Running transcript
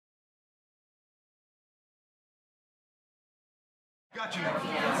got you.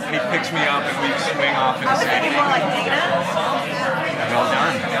 And he picks me up and we swing off in the same thing. More like Dana? Well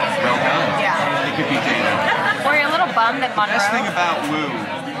done. Well done. Yeah. It could be Dana. Were you a little bummed that Monroe? The best thing about Wu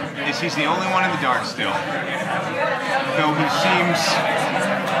is he's the only one in the dark still. Though he seems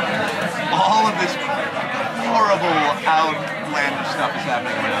all of this horrible, outlandish stuff is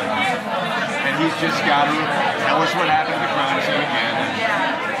happening around him. And he's just got to tell us what happened to the crime scene again.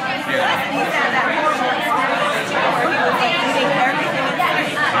 He said that horrible experience where he was eating everything in the carpet.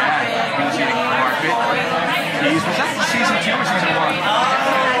 He was eating carpet. Was that season 2 or season 1?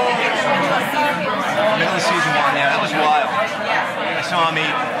 Middle of season 1, yeah, that was wild. I saw him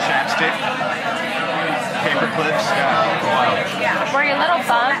eat chapstick, paper clips, wild. Yeah. Were you a little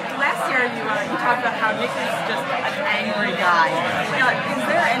bummed? Last year you talked about how Nick is just an angry guy. Is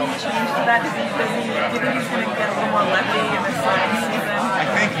there any change to that? Do you think he's going to get a little more levity in this season? I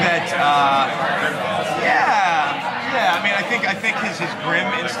think that, I mean, I think his Grimm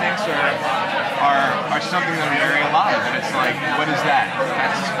instincts are something that are very alive, and it's like, what is that?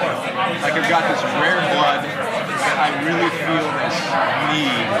 That's like I've got this rare blood that I really feel this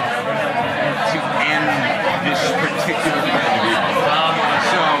need to end this particular kind of evil.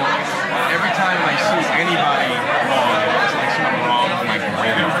 So every time I see anybody wrong, it's like something wrong with my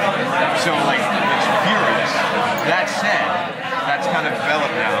brain. So like it's furious. That said, that's kind of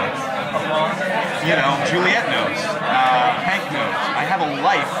developed now. You know, Juliet knows. Hank knows. I have a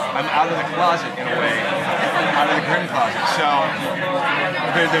life. I'm out of the closet in a way. Out of the Grimm closet. So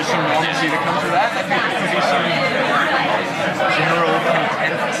there's some normalcy that comes with that. I think there could be some general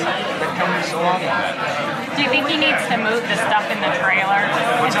content that comes along with that. Do you think he needs to move the stuff in the trailer?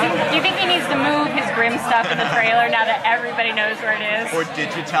 What's that? Do you think he needs to move his Grimm stuff in the trailer now that everybody knows where it is? Or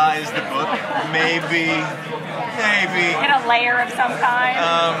digitize the book? Maybe. In a layer of some kind?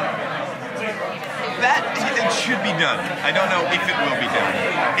 That it should be done. I don't know if it will be done.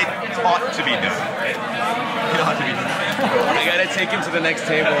 It ought to be done. It ought to be done. I gotta take him to the next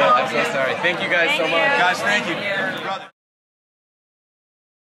table. I'm so sorry. Thank you guys so much. Guys, thank you. Brother.